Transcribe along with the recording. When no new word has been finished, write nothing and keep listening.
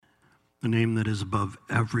the name that is above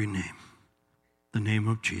every name, the name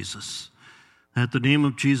of Jesus. At the name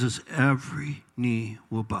of Jesus, every knee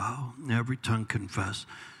will bow, every tongue confess.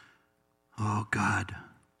 Oh, God,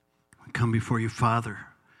 we come before you, Father.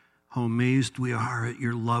 How amazed we are at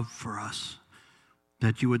your love for us,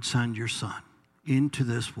 that you would send your Son into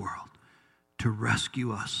this world to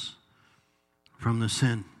rescue us from the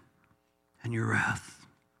sin and your wrath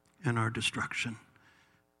and our destruction.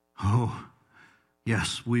 Oh,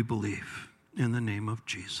 yes, we believe in the name of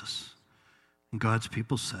Jesus. And God's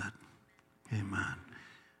people said, amen.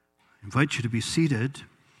 I invite you to be seated.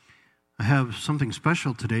 I have something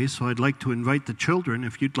special today, so I'd like to invite the children,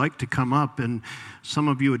 if you'd like to come up, and some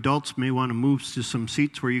of you adults may want to move to some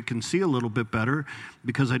seats where you can see a little bit better,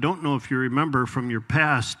 because I don't know if you remember from your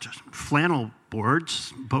past flannel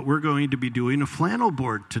boards, but we're going to be doing a flannel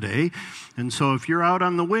board today. And so if you're out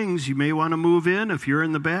on the wings, you may want to move in. If you're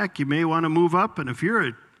in the back, you may want to move up. And if you're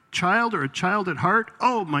a child or a child at heart,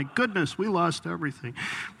 oh my goodness, we lost everything.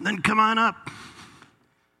 Then come on up.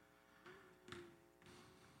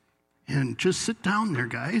 And just sit down there,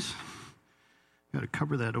 guys. Got to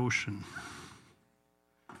cover that ocean.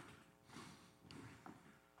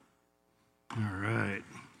 All right.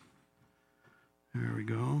 There we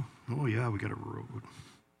go. Oh, yeah, we got a road.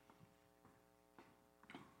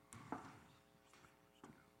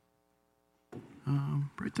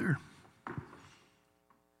 Right there.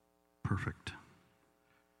 Perfect.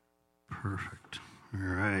 Perfect. All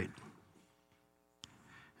right.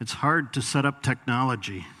 It's hard to set up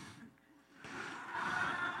technology.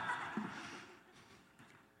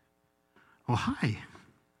 Oh, hi.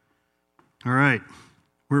 All right.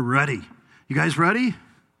 We're ready. You guys ready?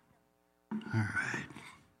 All right.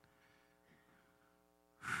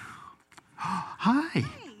 Hi.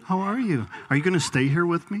 How are you? Are you going to stay here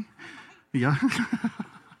with me? Yeah.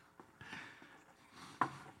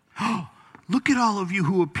 Oh, look at all of you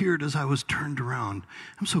who appeared as I was turned around.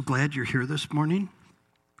 I'm so glad you're here this morning.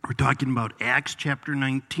 We're talking about Acts chapter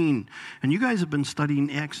 19. And you guys have been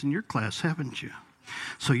studying Acts in your class, haven't you?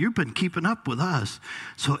 So you've been keeping up with us.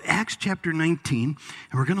 So Acts chapter 19,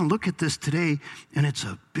 and we're going to look at this today, and it's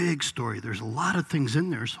a big story. There's a lot of things in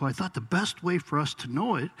there, so I thought the best way for us to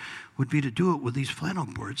know it would be to do it with these flannel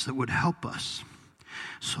boards that would help us.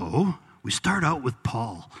 So we start out with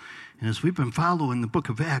Paul. And as we've been following the book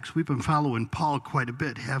of Acts, we've been following Paul quite a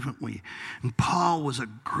bit, haven't we? And Paul was a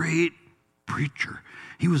great preacher.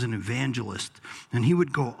 He was an evangelist, and he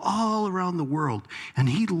would go all around the world, and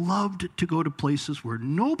he loved to go to places where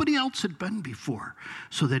nobody else had been before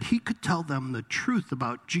so that he could tell them the truth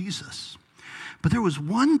about Jesus. But there was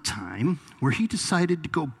one time where he decided to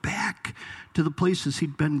go back to the places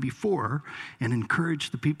he'd been before and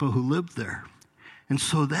encourage the people who lived there. And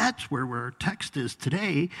so that's where our text is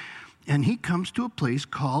today, and he comes to a place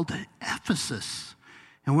called Ephesus.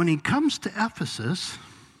 And when he comes to Ephesus,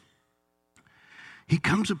 he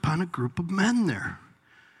comes upon a group of men there.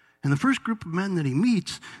 And the first group of men that he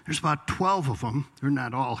meets, there's about 12 of them. They're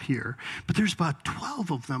not all here, but there's about 12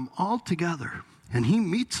 of them all together. And he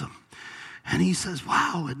meets them. And he says,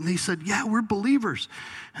 wow. And they said, yeah, we're believers.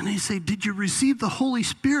 And they say, did you receive the Holy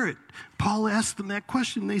Spirit? Paul asked them that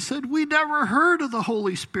question. They said, we never heard of the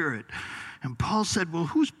Holy Spirit. And Paul said, well,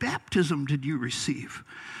 whose baptism did you receive?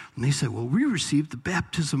 And they said, well, we received the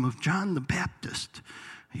baptism of John the Baptist.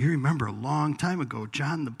 You remember a long time ago,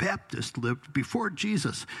 John the Baptist lived before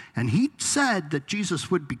Jesus, and he said that Jesus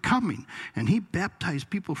would be coming, and he baptized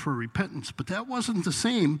people for repentance, but that wasn't the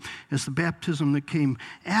same as the baptism that came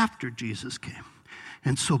after Jesus came.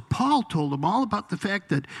 And so Paul told them all about the fact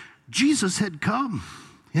that Jesus had come,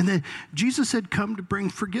 and that Jesus had come to bring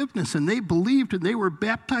forgiveness, and they believed, and they were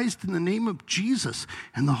baptized in the name of Jesus,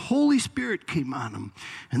 and the Holy Spirit came on them,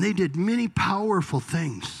 and they did many powerful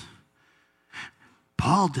things.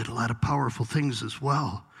 Paul did a lot of powerful things as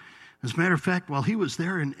well. As a matter of fact, while he was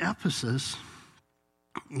there in Ephesus,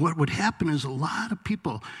 what would happen is a lot of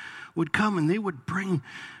people would come and they would bring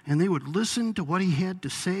and they would listen to what he had to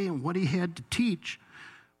say and what he had to teach,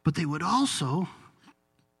 but they would also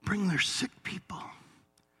bring their sick people.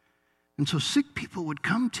 And so sick people would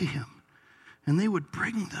come to him and they would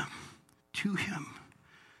bring them to him.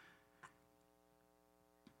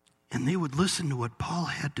 And they would listen to what Paul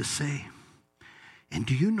had to say. And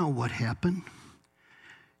do you know what happened?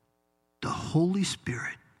 The Holy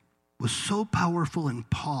Spirit was so powerful in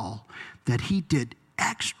Paul that he did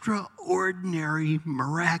extraordinary,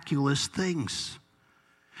 miraculous things.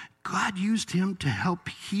 God used him to help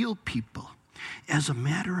heal people. As a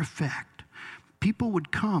matter of fact, people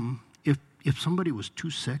would come, if somebody was too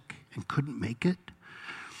sick and couldn't make it,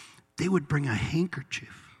 they would bring a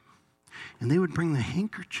handkerchief. And they would bring the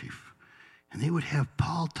handkerchief And they would have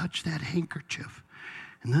Paul touch that handkerchief.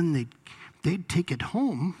 And then they'd take it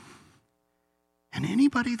home, and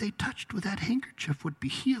anybody they touched with that handkerchief would be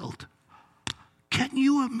healed. Can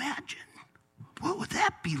you imagine? What would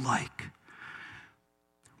that be like?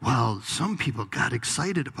 Well, some people got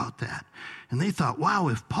excited about that. And they thought, wow,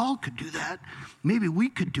 if Paul could do that, maybe we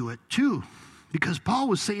could do it too. Because Paul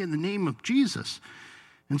was saying the name of Jesus.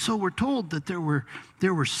 And so we're told that there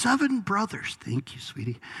were 7 brothers. Thank you,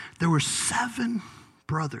 sweetie. There were 7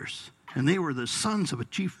 brothers. And they were the sons of a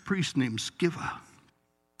chief priest named Sceva.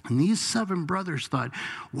 And these 7 brothers thought,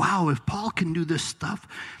 wow, if Paul can do this stuff,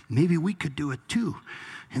 maybe we could do it too.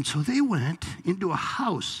 And so they went into a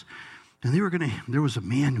house. And there was a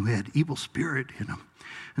man who had evil spirit in him.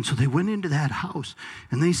 And so they went into that house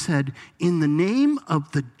and they said, in the name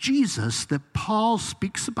of the Jesus that Paul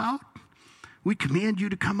speaks about, we command you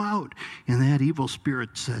to come out. And that evil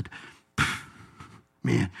spirit said,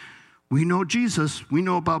 man, we know Jesus, we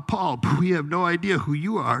know about Paul, but we have no idea who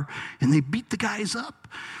you are. And they beat the guys up.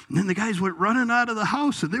 And then the guys went running out of the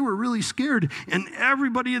house, and they were really scared. And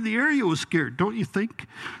everybody in the area was scared, don't you think?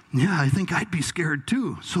 Yeah, I think I'd be scared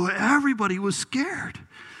too. So everybody was scared.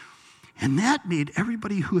 And that made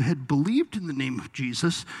everybody who had believed in the name of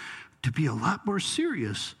Jesus to be a lot more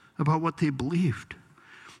serious about what they believed.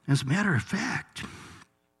 As a matter of fact,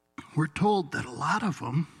 we're told that a lot of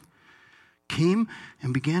them came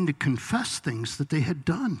and began to confess things that they had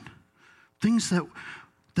done, things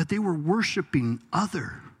that they were worshiping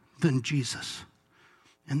other than Jesus.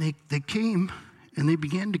 And they came and they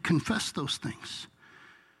began to confess those things.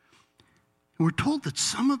 And we're told that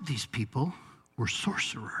some of these people were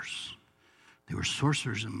sorcerers. They were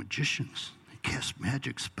sorcerers and magicians. They cast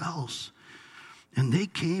magic spells. And they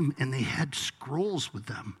came and they had scrolls with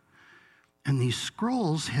them. And these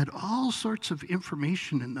scrolls had all sorts of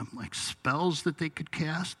information in them, like spells that they could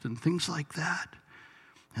cast and things like that.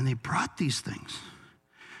 And they brought these things.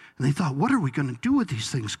 And they thought, what are we going to do with these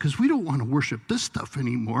things? Because we don't want to worship this stuff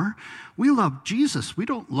anymore. We love Jesus. We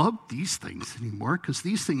don't love these things anymore because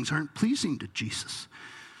these things aren't pleasing to Jesus.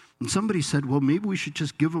 And somebody said, well, maybe we should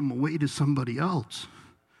just give them away to somebody else.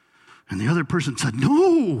 And the other person said,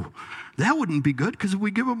 no, that wouldn't be good because if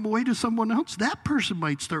we give them away to someone else, that person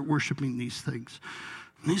might start worshiping these things.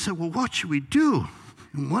 And they said, well, what should we do?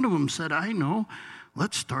 And one of them said, I know,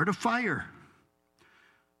 let's start a fire.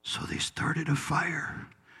 So they started a fire.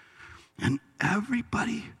 And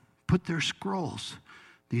everybody put their scrolls,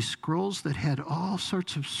 these scrolls that had all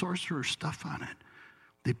sorts of sorcerer stuff on it,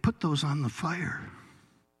 they put those on the fire.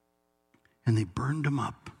 And they burned them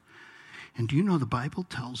up. And do you know the Bible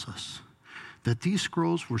tells us that these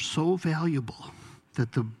scrolls were so valuable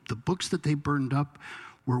that the books that they burned up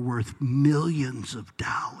were worth millions of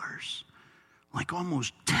dollars, like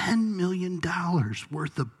almost $10 million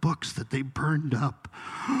worth of books that they burned up.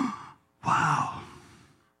 Wow.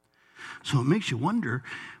 So it makes you wonder,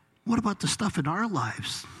 what about the stuff in our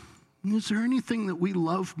lives? Is there anything that we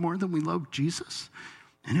love more than we love Jesus?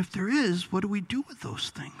 And if there is, what do we do with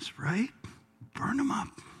those things, right? Burn them up.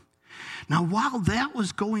 Now, while that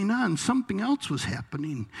was going on, something else was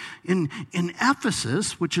happening. In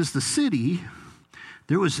Ephesus, which is the city,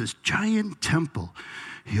 there was this giant temple.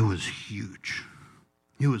 It was huge.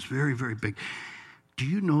 It was very, very big. Do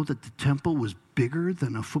you know that the temple was bigger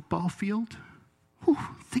than a football field? Whew,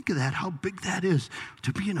 think of that, how big that is,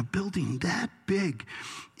 to be in a building that big.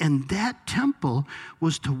 And that temple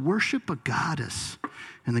was to worship a goddess.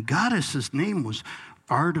 And the goddess's name was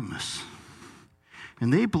Artemis.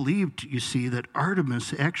 And they believed, you see, that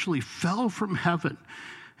Artemis actually fell from heaven.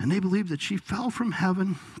 And they believed that she fell from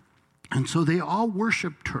heaven. And so they all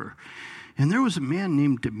worshiped her. And there was a man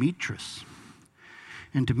named Demetrius.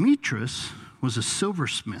 And Demetrius was a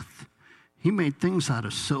silversmith. He made things out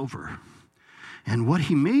of silver. And what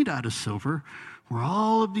he made out of silver were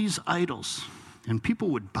all of these idols. And people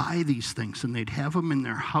would buy these things and they'd have them in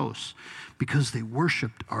their house because they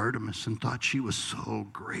worshiped Artemis and thought she was so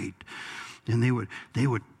great. And they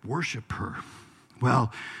would worship her.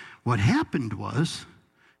 Well, what happened was,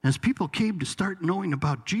 as people came to start knowing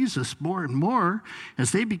about Jesus more and more,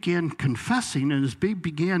 as they began confessing and as they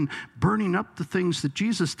began burning up the things that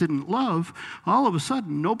Jesus didn't love, all of a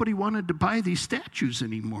sudden, nobody wanted to buy these statues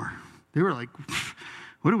anymore. They were like,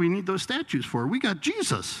 what do we need those statues for? We got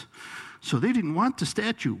Jesus. So they didn't want the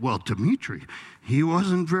statue. Well, Demetrius, he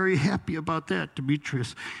wasn't very happy about that.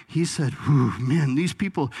 Demetrius, he said, man, these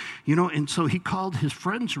people, and so he called his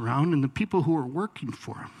friends around and the people who were working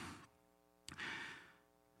for him.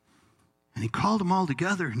 And he called them all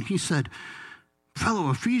together and he said,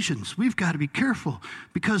 fellow Ephesians, we've got to be careful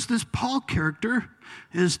because this Paul character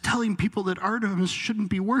is telling people that Artemis shouldn't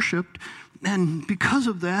be worshipped, and because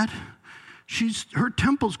of that, her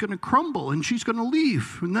temple's going to crumble and she's going to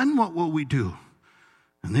leave. And then what will we do?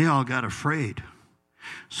 And they all got afraid.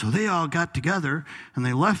 So they all got together and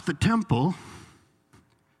they left the temple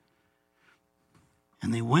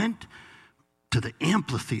and they went to the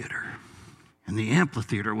amphitheater. And the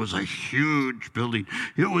amphitheater was a huge building.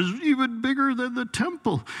 It was even bigger than the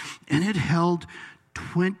temple. And it held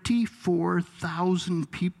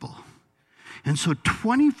 24,000 people. And so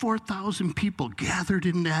 24,000 people gathered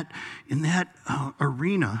in that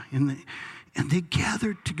arena. And they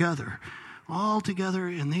gathered together, all together,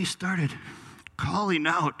 and they started calling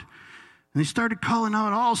out. And they started calling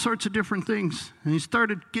out all sorts of different things. And they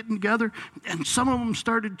started getting together. And some of them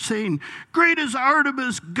started saying, "Great is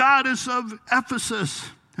Artemis, goddess of Ephesus."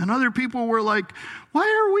 And other people were like, "Why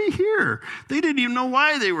are we here?" They didn't even know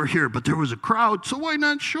why they were here, but there was a crowd, so why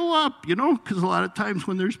not show up, Because a lot of times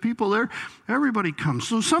when there's people there, everybody comes.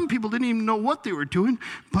 So some people didn't even know what they were doing,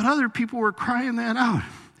 but other people were crying that out.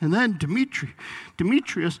 And then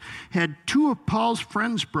Demetrius had two of Paul's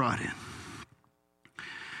friends brought in.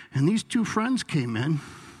 And these two friends came in,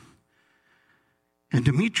 and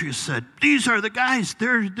Demetrius said, "These are the guys.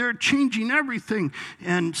 They're changing everything."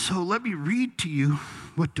 And so let me read to you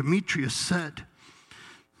what Demetrius said.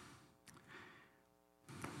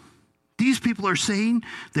 These people are saying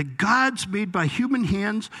that gods made by human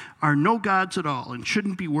hands are no gods at all and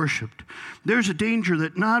shouldn't be worshipped. There's a danger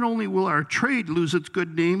that not only will our trade lose its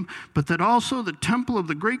good name, but that also the temple of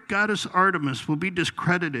the great goddess Artemis will be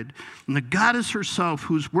discredited. And the goddess herself,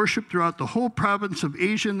 who's worshipped throughout the whole province of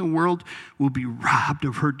Asia and the world, will be robbed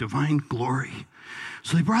of her divine glory.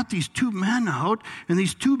 So they brought these two men out, and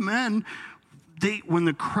these two men, when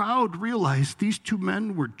the crowd realized these two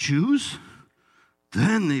men were Jews,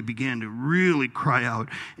 then they began to really cry out.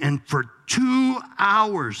 And for 2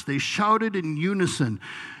 hours, they shouted in unison,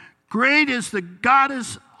 "Great is the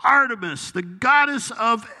goddess Artemis, the goddess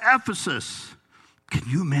of Ephesus." Can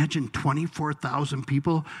you imagine 24,000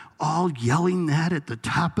 people all yelling that at the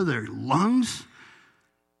top of their lungs?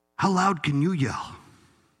 How loud can you yell?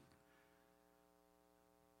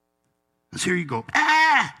 Let's hear you go,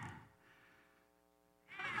 "Ah!"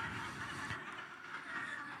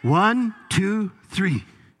 1, 2, 3.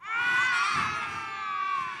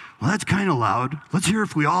 Well, that's kind of loud. Let's hear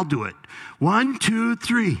if we all do it. 1, 2,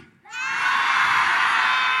 3.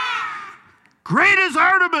 "Great is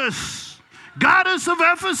Artemis, goddess of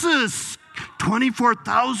Ephesus."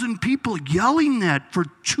 24,000 people yelling that for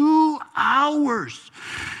 2 hours.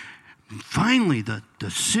 And finally, the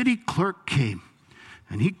city clerk came,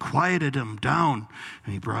 and he quieted them down,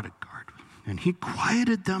 and he brought a guard. And he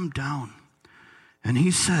quieted them down. And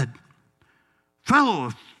he said,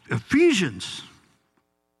 "Fellow Ephesians,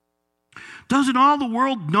 doesn't all the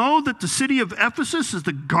world know that the city of Ephesus is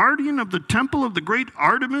the guardian of the temple of the great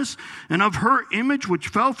Artemis and of her image which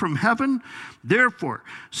fell from heaven? Therefore,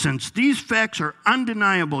 since these facts are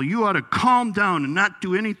undeniable, you ought to calm down and not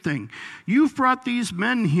do anything. You've brought these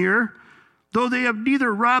men here, though they have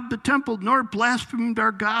neither robbed the temple nor blasphemed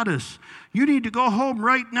our goddess. You need to go home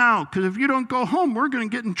right now, because if you don't go home, we're going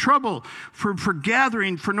to get in trouble for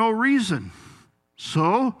gathering for no reason."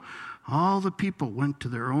 So all the people went to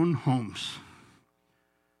their own homes,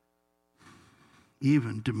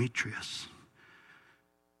 even Demetrius.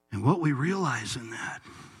 And what we realize in that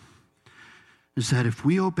is that if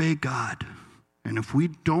we obey God and if we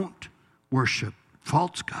don't worship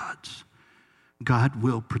false gods, God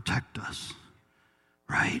will protect us,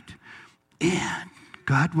 right? And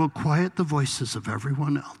God will quiet the voices of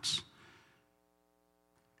everyone else.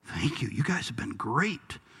 Thank you. You guys have been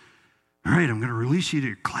great. All right, I'm going to release you to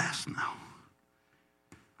your class now.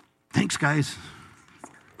 Thanks, guys.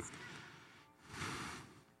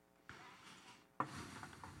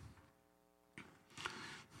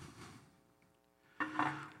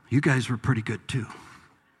 You guys were pretty good too.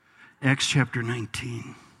 Acts chapter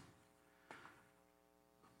 19.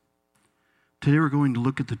 Today we're going to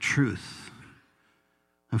look at the truth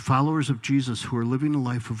of followers of Jesus who are living a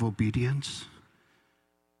life of obedience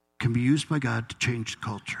can be used by God to change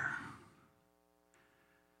culture.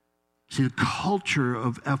 See, the culture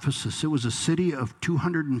of Ephesus, it was a city of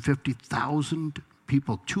 250,000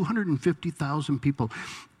 people, 250,000 people,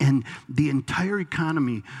 and the entire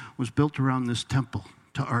economy was built around this temple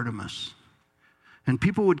to Artemis. And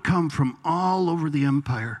people would come from all over the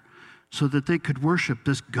empire so that they could worship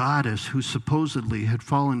this goddess who supposedly had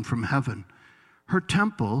fallen from heaven. Her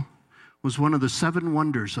temple was one of the 7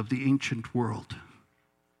 wonders of the ancient world.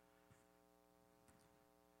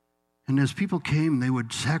 And as people came, they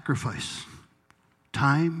would sacrifice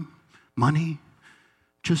time, money,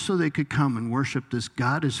 just so they could come and worship this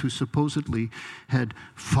goddess who supposedly had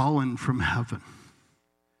fallen from heaven.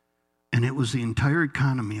 And it was the entire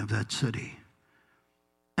economy of that city.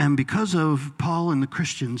 And because of Paul and the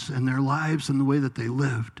Christians and their lives and the way that they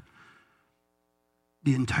lived,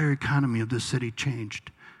 the entire economy of this city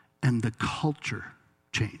changed, and the culture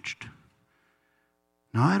changed.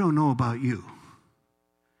 Now, I don't know about you,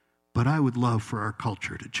 but I would love for our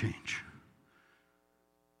culture to change.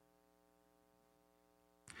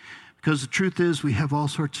 Because the truth is, we have all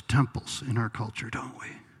sorts of temples in our culture, don't we?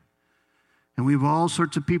 And we have all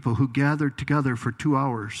sorts of people who gather together for 2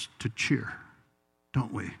 hours to cheer,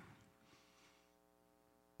 don't we?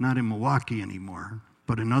 Not in Milwaukee anymore,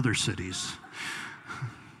 but in other cities.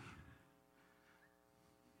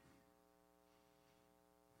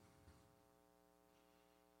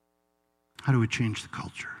 How do we change the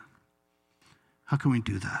culture? How can we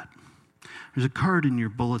do that? There's a card in your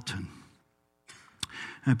bulletin.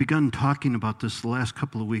 I've begun talking about this the last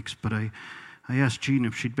couple of weeks, but I asked Jean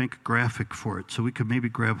if she'd make a graphic for it so we could maybe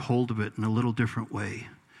grab hold of it in a little different way.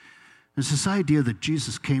 There's this idea that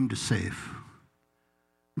Jesus came to save.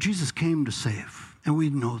 Jesus came to save, and we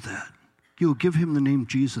know that. You will give him the name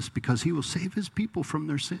Jesus because he will save his people from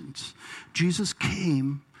their sins. Jesus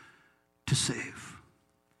came to save.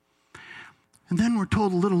 And then we're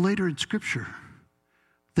told a little later in Scripture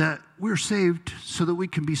that we're saved so that we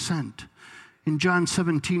can be sent. In John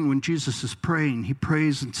 17, when Jesus is praying, he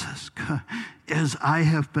prays and says, as I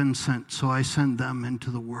have been sent, so I send them into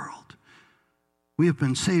the world. We have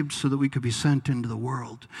been saved so that we could be sent into the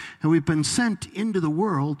world. And we've been sent into the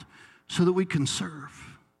world so that we can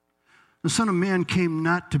serve. The Son of Man came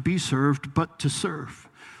not to be served, but to serve.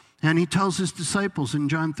 And he tells his disciples in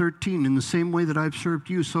John 13, in the same way that I've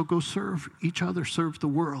served you, so go serve each other, serve the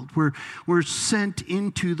world. We're sent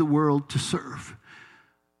into the world to serve.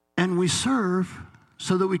 And we serve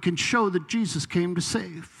so that we can show that Jesus came to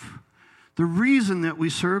save. The reason that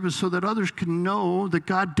we serve is so that others can know that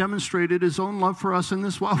God demonstrated his own love for us in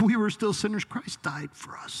this while we were still sinners, Christ died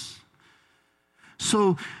for us.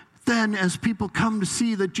 So then as people come to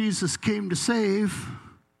see that Jesus came to save,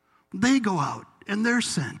 they go out and they're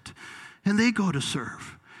sent and they go to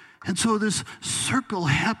serve. And so this circle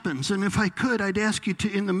happens. And if I could, I'd ask you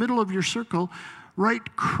to, in the middle of your circle,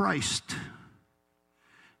 write Christ.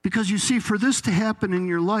 Because you see, for this to happen in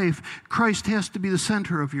your life, Christ has to be the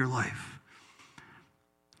center of your life.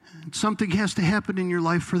 And something has to happen in your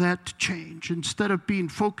life for that to change. Instead of being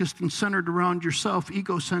focused and centered around yourself,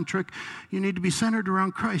 egocentric, you need to be centered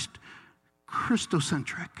around Christ,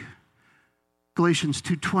 Christocentric. Galatians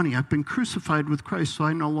 2:20, I've been crucified with Christ, so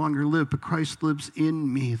I no longer live, but Christ lives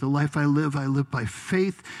in me. The life I live by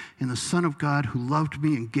faith in the Son of God who loved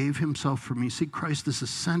me and gave himself for me. See, Christ is the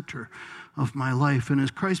center of my life. And as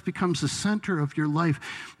Christ becomes the center of your life,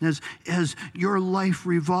 as your life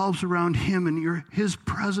revolves around him and his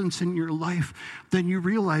presence in your life, then you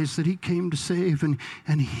realize that he came to save,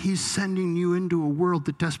 and he's sending you into a world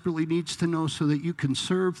that desperately needs to know so that you can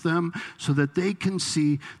serve them, so that they can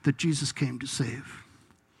see that Jesus came to save.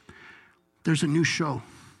 There's a new show.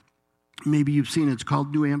 Maybe you've seen it. It's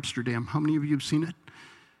called New Amsterdam. How many of you have seen it?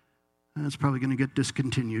 It's probably going to get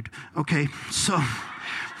discontinued. Okay, so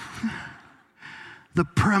the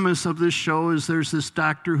premise of this show is there's this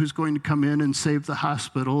doctor who's going to come in and save the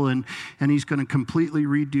hospital, and he's going to completely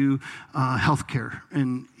redo healthcare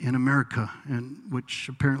in America, and which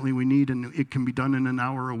apparently we need, and it can be done in an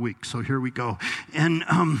hour a week. So here we go. And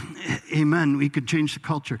amen, we could change the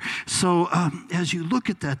culture. So as you look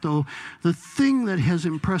at that, though, the thing that has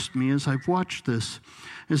impressed me as I've watched this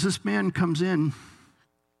is this man comes in,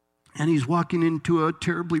 and he's walking into a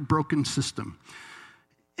terribly broken system.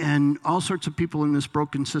 And all sorts of people in this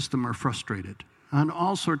broken system are frustrated on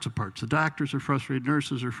all sorts of parts. The doctors are frustrated,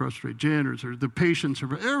 nurses are frustrated, janitors are, the patients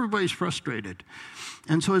are, everybody's frustrated.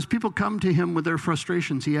 And so as people come to him with their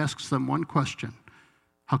frustrations, he asks them one question: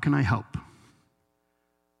 how can I help?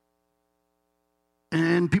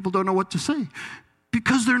 And people don't know what to say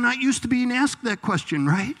because they're not used to being asked that question,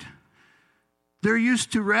 right? They're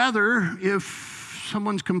used to rather, if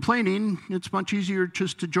someone's complaining, it's much easier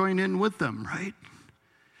just to join in with them, right?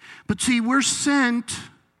 But see, we're sent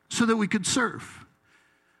so that we could serve.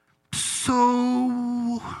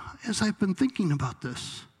 So, as I've been thinking about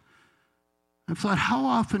this, I've thought, how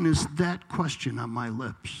often is that question on my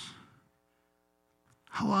lips?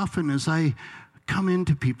 How often as I come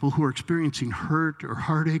into people who are experiencing hurt or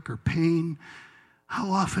heartache or pain, how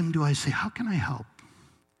often do I say, how can I help?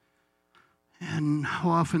 And how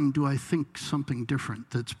often do I think something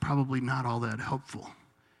different that's probably not all that helpful?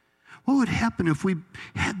 What would happen if we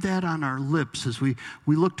had that on our lips as we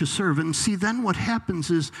look to serve? And see, then what happens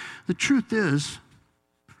is, the truth is,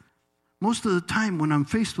 most of the time when I'm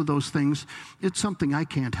faced with those things, it's something I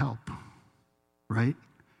can't help, right?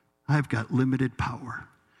 I've got limited power,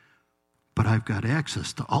 but I've got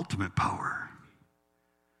access to ultimate power.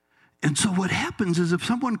 And so what happens is, if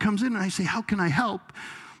someone comes in and I say, how can I help?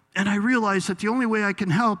 And I realize that the only way I can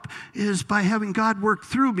help is by having God work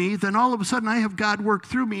through me, then all of a sudden I have God work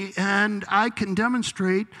through me, and I can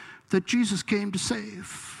demonstrate that Jesus came to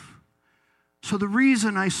save. So the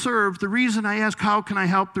reason I serve, the reason I ask, how can I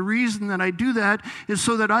help? The reason that I do that is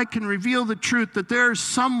so that I can reveal the truth that there's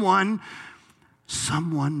someone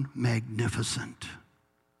magnificent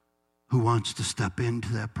who wants to step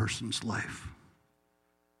into that person's life.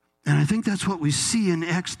 And I think that's what we see in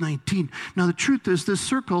Acts 19. Now, the truth is, this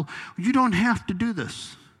circle, you don't have to do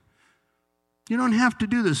this. You don't have to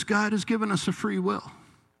do this. God has given us a free will.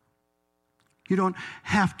 You don't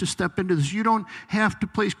have to step into this. You don't have to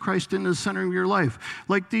place Christ into the center of your life.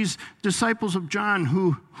 Like these disciples of John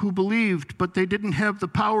who believed, but they didn't have the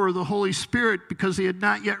power of the Holy Spirit because they had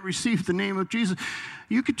not yet received the name of Jesus.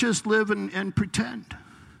 You could just live and pretend.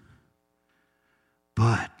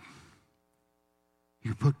 But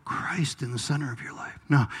you put Christ in the center of your life.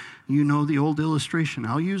 Now, you know the old illustration.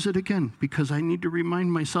 I'll use it again because I need to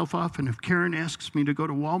remind myself often. If Karen asks me to go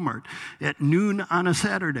to Walmart at noon on a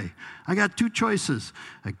Saturday, I got two choices.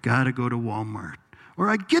 I got to go to Walmart, or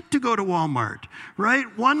I get to go to Walmart, right?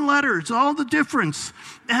 One letter, it's all the difference.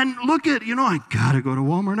 And look at, I got to go to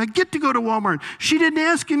Walmart. I get to go to Walmart. She didn't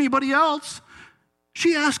ask anybody else.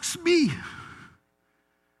 She asks me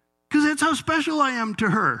because that's how special I am to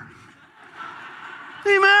her.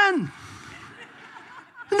 Amen.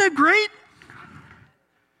 Isn't that great?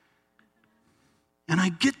 And I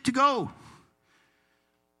get to go.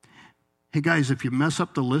 Hey guys, if you mess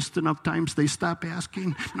up the list enough times, they stop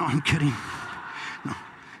asking. No, I'm kidding. No.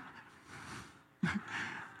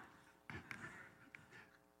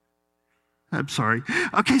 I'm sorry.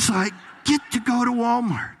 Okay, so I get to go to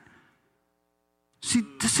Walmart. See,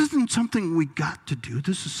 this isn't something we got to do.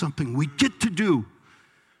 This is something we get to do.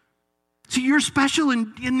 See, you're special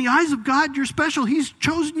in the eyes of God. You're special. He's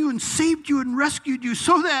chosen you and saved you and rescued you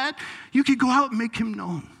so that you could go out and make him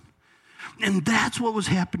known. And that's what was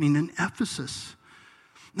happening in Ephesus.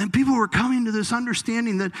 And people were coming to this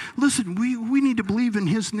understanding that, listen, we need to believe in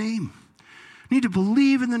his name. We need to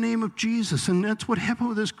believe in the name of Jesus. And that's what happened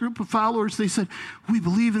with this group of followers. They said, we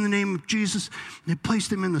believe in the name of Jesus. And they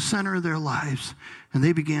placed him in the center of their lives. And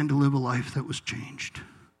they began to live a life that was changed.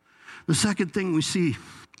 The second thing we see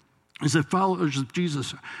is that followers of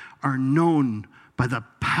Jesus are known by the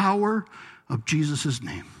power of Jesus'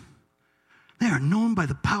 name. They are known by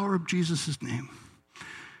the power of Jesus' name.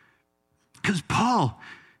 Because Paul,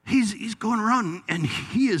 he's going around and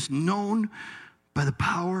he is known by the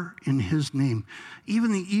power in his name.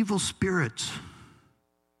 Even the evil spirits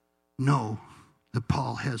know that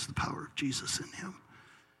Paul has the power of Jesus in him.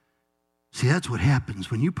 See, that's what happens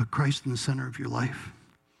when you put Christ in the center of your life.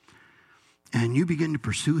 And you begin to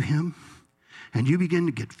pursue him, and you begin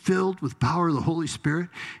to get filled with power of the Holy Spirit,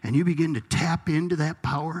 and you begin to tap into that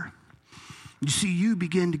power. You see, you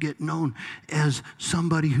begin to get known as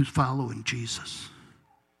somebody who's following Jesus.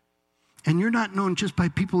 And you're not known just by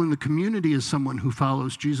people in the community as someone who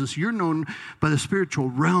follows Jesus. You're known by the spiritual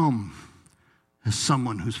realm as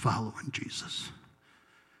someone who's following Jesus.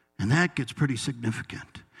 And that gets pretty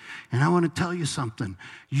significant. And I want to tell you something.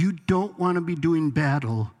 You don't want to be doing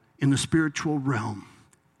battle in the spiritual realm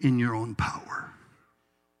in your own power.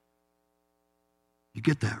 You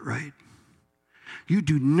get that, right? You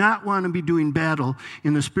do not want to be doing battle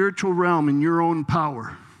in the spiritual realm in your own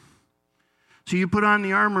power. So you put on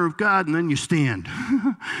the armor of God and then you stand.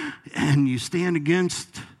 And you stand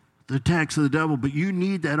against the attacks of the devil, but you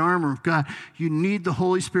need that armor of God. You need the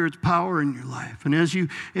Holy Spirit's power in your life. And as you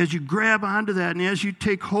grab onto that and as you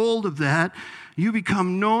take hold of that, you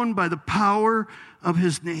become known by the power of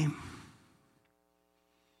his name.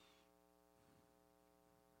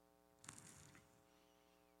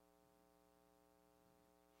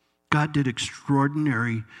 God did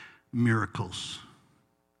extraordinary miracles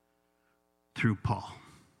through Paul,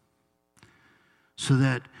 so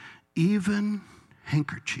that even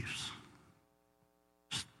handkerchiefs,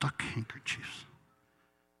 stuck handkerchiefs,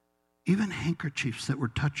 even handkerchiefs that were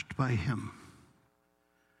touched by him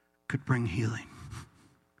could bring healing.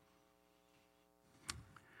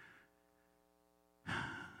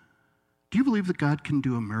 Do you believe that God can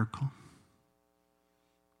do a miracle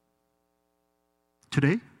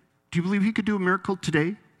today? Do you believe he could do a miracle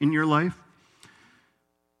today in your life?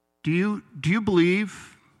 Do you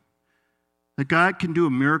believe that God can do a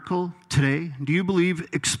miracle today? Do you believe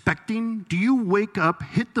expecting? Do you wake up,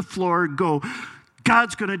 hit the floor, and go,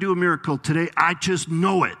 God's going to do a miracle today? I just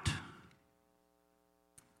know it.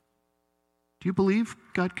 Do you believe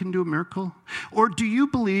God can do a miracle? Or do you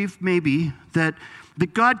believe maybe that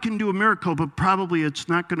God can do a miracle, but probably it's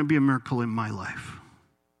not going to be a miracle in my life?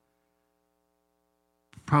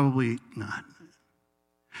 Probably not.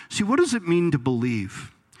 See, what does it mean to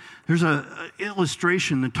believe? There's an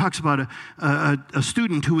illustration that talks about a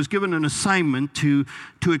student who was given an assignment to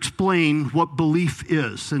explain what belief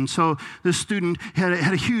is. And so this student had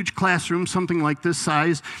a huge classroom, something like this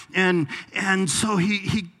size, and so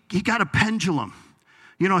he got a pendulum.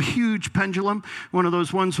 You know, a huge pendulum, one of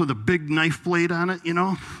those ones with a big knife blade on it, you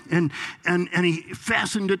know, and he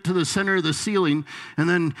fastened it to the center of the ceiling, and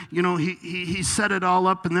then, you know, he set it all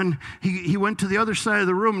up, and then he went to the other side of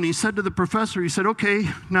the room, and he said to the professor, he said, okay,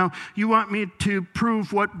 now you want me to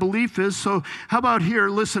prove what belief is, so how about here,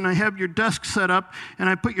 listen, I have your desk set up, and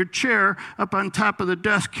I put your chair up on top of the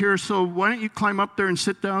desk here, so why don't you climb up there and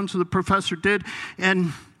sit down? So the professor did,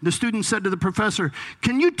 and the student said to the professor,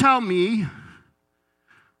 can you tell me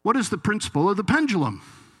what is the principle of the pendulum?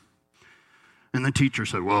 And the teacher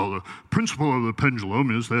said, well, the principle of the pendulum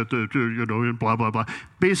is that, you know, blah, blah, blah.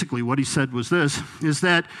 Basically, what he said was this, is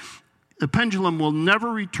that the pendulum will never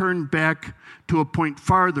return back to a point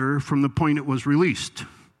farther from the point it was released.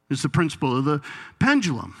 It's the principle of the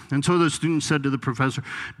pendulum. And so the student said to the professor,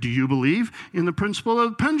 do you believe in the principle of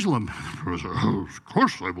the pendulum? The professor, oh, of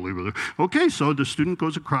course I believe in it. Okay, so the student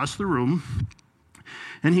goes across the room,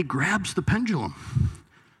 and he grabs the pendulum.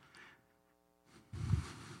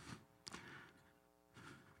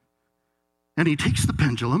 And he takes the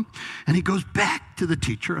pendulum, and he goes back to the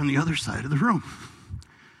teacher on the other side of the room.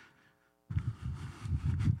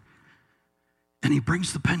 And he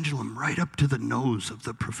brings the pendulum right up to the nose of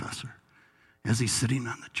the professor as he's sitting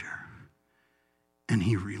on the chair. And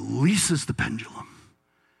he releases the pendulum.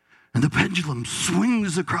 And the pendulum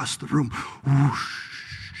swings across the room.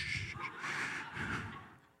 Whoosh.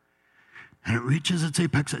 And it reaches its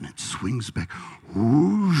apex, and it swings back.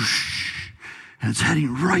 Whoosh. And it's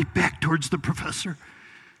heading right back towards the professor.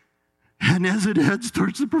 And as it heads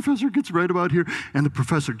towards the professor, it gets right about here, and the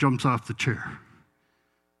professor jumps off the chair.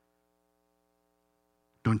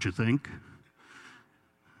 Don't you think?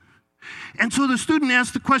 And so the student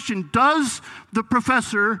asks the question, does the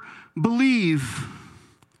professor believe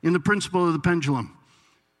in the principle of the pendulum?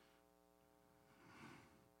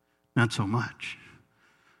 Not so much.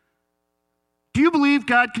 Do you believe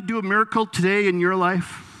God could do a miracle today in your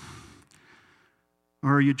life?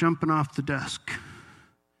 Or are you jumping off the desk?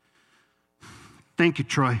 Thank you,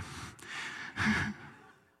 Troy.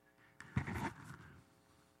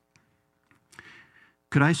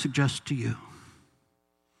 Could I suggest to you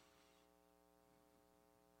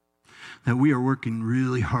that we are working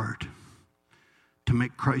really hard to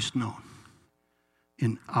make Christ known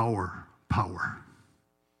in our power?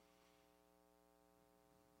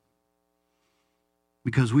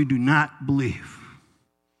 Because we do not believe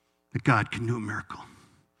that God can do a miracle.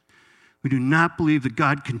 We do not believe that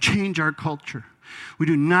God can change our culture. We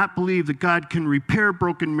do not believe that God can repair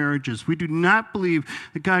broken marriages. We do not believe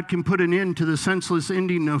that God can put an end to the senseless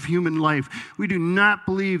ending of human life. We do not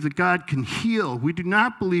believe that God can heal. We do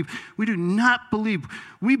not believe.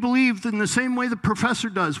 We believe in the same way the professor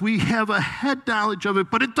does. We have a head knowledge of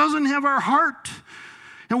it, but it doesn't have our heart.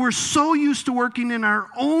 And we're so used to working in our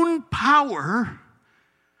own power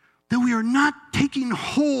that we are not taking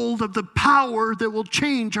hold of the power that will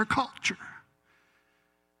change our culture.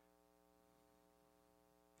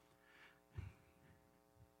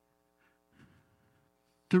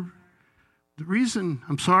 The reason,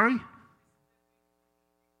 I'm sorry?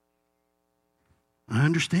 I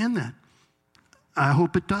understand that. I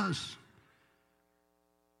hope it does.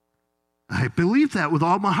 I believe that with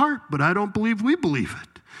all my heart, but I don't believe we believe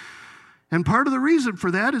it. And part of the reason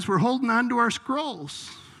for that is we're holding on to our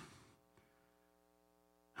scrolls.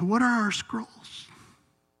 And what are our scrolls?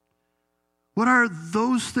 What are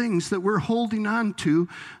those things that we're holding on to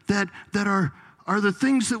that are the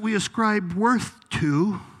things that we ascribe worth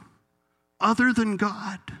to other than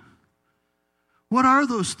God? What are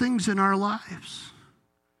those things in our lives?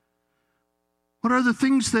 What are the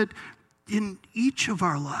things that in each of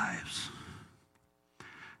our lives?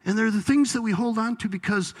 And they're the things that we hold on to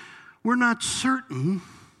because we're not certain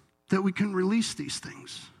that we can release these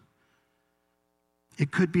things.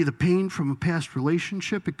 It could be the pain from a past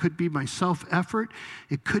relationship. It could be my self-effort.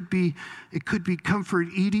 It could be comfort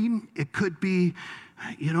eating. It could be,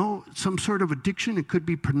 some sort of addiction. It could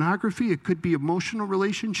be pornography. It could be emotional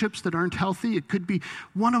relationships that aren't healthy. It could be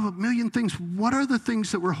one of a million things. What are the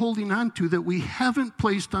things that we're holding on to that we haven't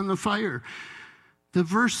placed on the fire? The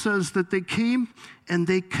verse says that they came and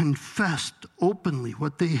they confessed openly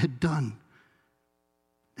what they had done.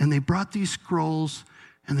 And they brought these scrolls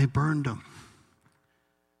and they burned them.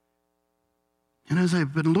 And as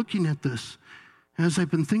I've been looking at this, as I've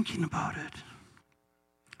been thinking about it,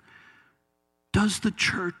 does the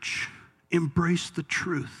church embrace the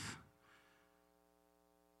truth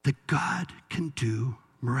that God can do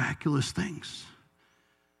miraculous things?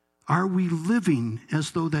 Are we living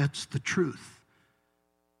as though that's the truth?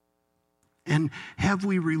 And have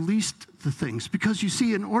we released the things? Because you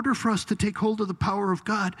see, in order for us to take hold of the power of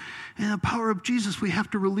God and the power of Jesus, we have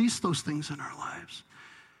to release those things in our lives.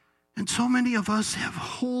 And so many of us have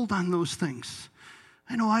hold on those things.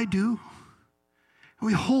 I know I do. And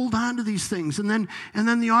we hold on to these things. And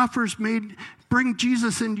then the offer's made, bring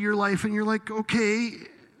Jesus into your life. And you're like, okay.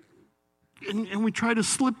 And we try to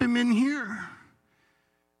slip him in here.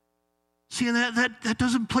 See, that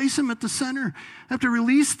doesn't place him at the center. I have to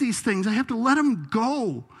release these things. I have to let them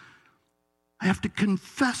go. I have to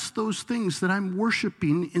confess those things that I'm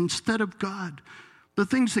worshiping instead of God. The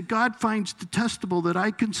things that God finds detestable that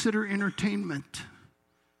I consider entertainment.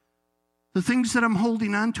 The things that I'm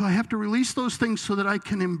holding on to, I have to release those things so that I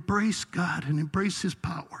can embrace God and embrace his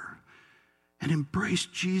power and embrace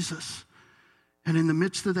Jesus. And in the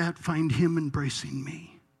midst of that, find him embracing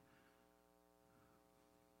me.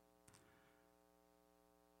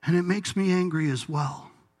 And it makes me angry as well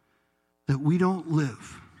that we don't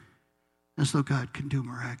live as though God can do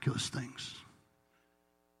miraculous things.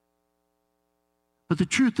 But the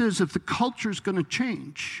truth is, if the culture is going to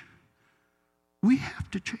change, we have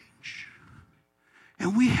to change.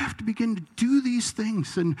 And we have to begin to do these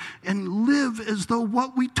things and live as though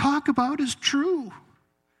what we talk about is true.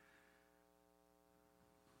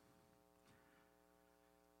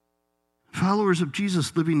 Followers of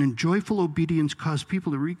Jesus living in joyful obedience cause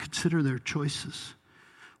people to reconsider their choices.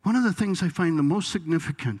 One of the things I find the most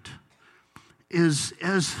significant is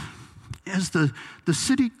as the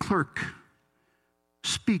city clerk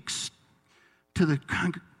speaks to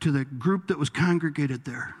the group that was congregated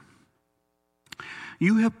there.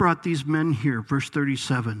 You have brought these men here, verse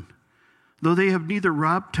 37, though they have neither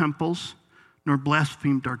robbed temples nor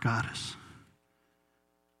blasphemed our goddess.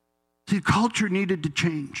 The culture needed to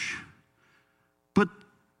change. But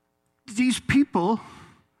these people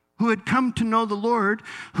who had come to know the Lord,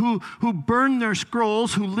 who burned their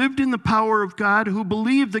scrolls, who lived in the power of God, who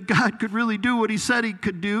believed that God could really do what he said he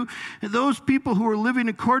could do, and those people who were living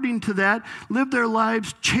according to that lived their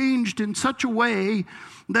lives changed in such a way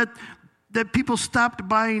that people stopped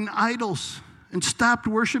buying idols and stopped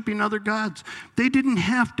worshiping other gods. They didn't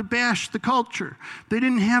have to bash the culture. They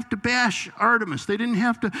didn't have to bash Artemis. They didn't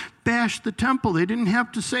have to bash the temple. They didn't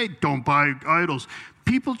have to say, don't buy idols.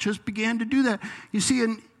 People just began to do that. You see,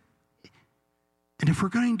 and if we're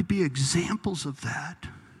going to be examples of that,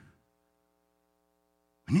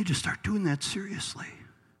 we need to start doing that seriously.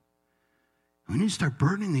 We need to start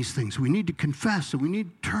burning these things. We need to confess, and we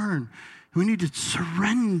need to turn. We need to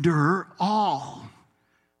surrender all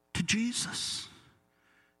to Jesus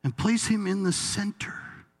and place him in the center.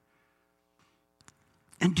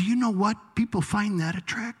 And do you know what? People find that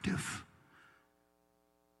attractive.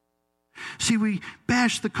 See, we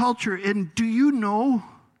bash the culture, and do you know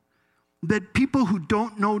that people who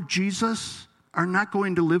don't know Jesus are not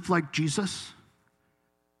going to live like Jesus?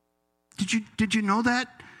 Did you know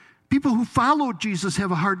that? People who follow Jesus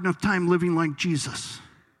have a hard enough time living like Jesus.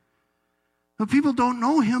 If people don't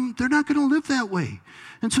know him, they're not going to live that way.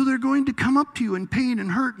 And so they're going to come up to you in pain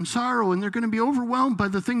and hurt and sorrow, and they're going to be overwhelmed by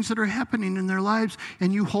the things that are happening in their lives,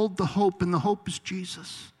 and you hold the hope, and the hope is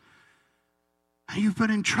Jesus. And you've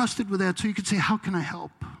been entrusted with that, so you can say, how can I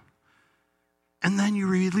help? And then you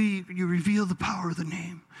reveal the power of the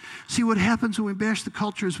name. See, what happens when we bash the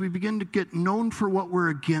culture is we begin to get known for what we're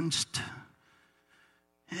against.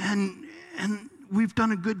 And we've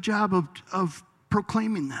done a good job of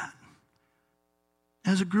proclaiming that.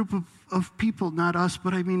 As a group of people, not us,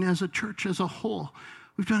 but I mean as a church as a whole.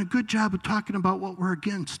 We've done a good job of talking about what we're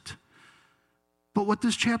against. But what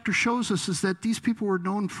this chapter shows us is that these people were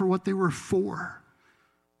known for what they were for.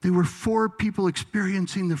 They were for people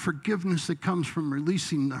experiencing the forgiveness that comes from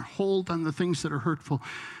releasing their hold on the things that are hurtful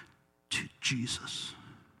to Jesus.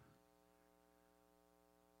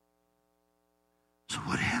 So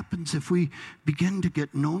what happens if we begin to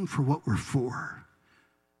get known for what we're for?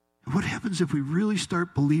 What happens if we really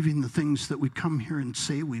start believing the things that we come here and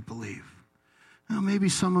say we believe? Well, maybe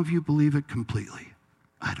some of you believe it completely.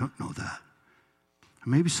 I don't know that.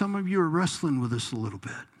 Maybe some of you are wrestling with this a little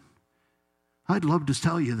bit. I'd love to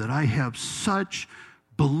tell you that I have such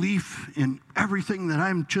belief in everything that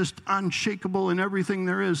I'm just unshakable in everything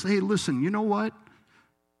there is. Hey, listen, you know what?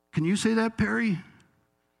 Can you say that, Perry?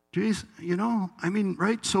 Jason,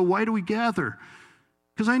 right? So why do we gather?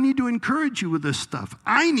 Because I need to encourage you with this stuff.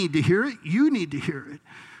 I need to hear it. You need to hear it.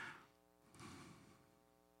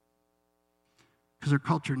 Because our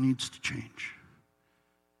culture needs to change.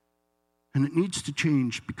 And it needs to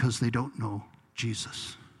change because they don't know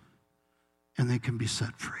Jesus. And they can be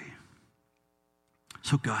set free.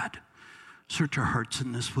 So God, search our hearts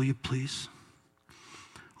in this, will you please?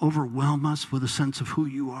 Overwhelm us with a sense of who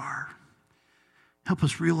you are. Help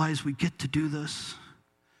us realize we get to do this.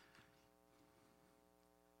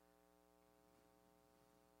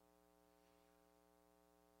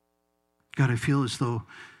 God, I feel as though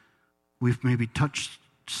we've maybe touched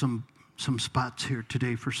some spots here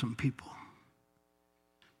today for some people.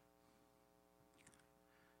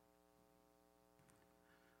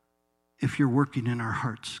 If you're working in our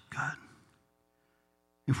hearts, God,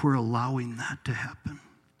 if we're allowing that to happen,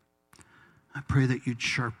 I pray that you'd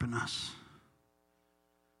sharpen us.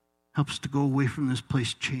 Help us to go away from this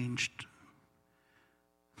place changed.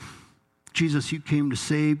 Jesus, you came to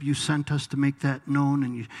save. You sent us to make that known,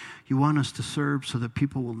 and you want us to serve so that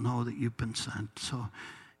people will know that you've been sent. So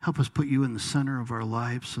help us put you in the center of our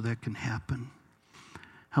lives so that can happen.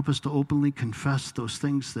 Help us to openly confess those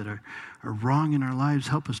things that are wrong in our lives.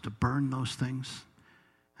 Help us to burn those things.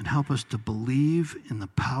 And help us to believe in the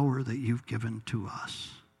power that you've given to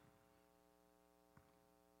us.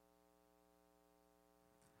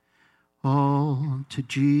 All to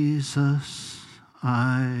Jesus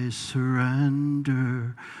I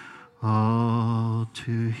surrender. All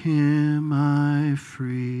to him I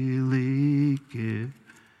freely give.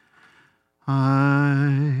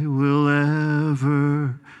 I will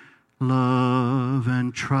ever love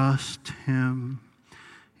and trust him,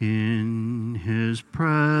 in his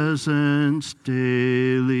presence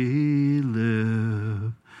daily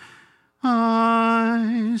live.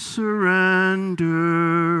 I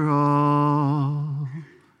surrender all.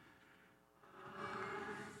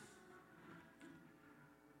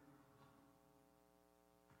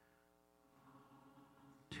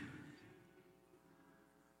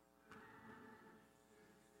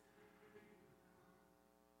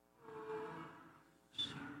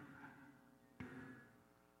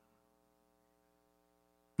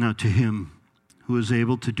 Now to him who is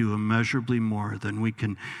able to do immeasurably more than we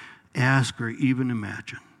can ask or even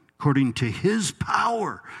imagine, according to his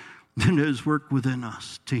power that is worked within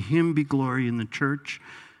us, to him be glory in the church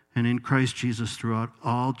and in Christ Jesus throughout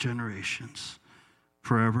all generations,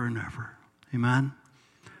 forever and ever. Amen?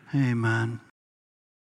 Amen.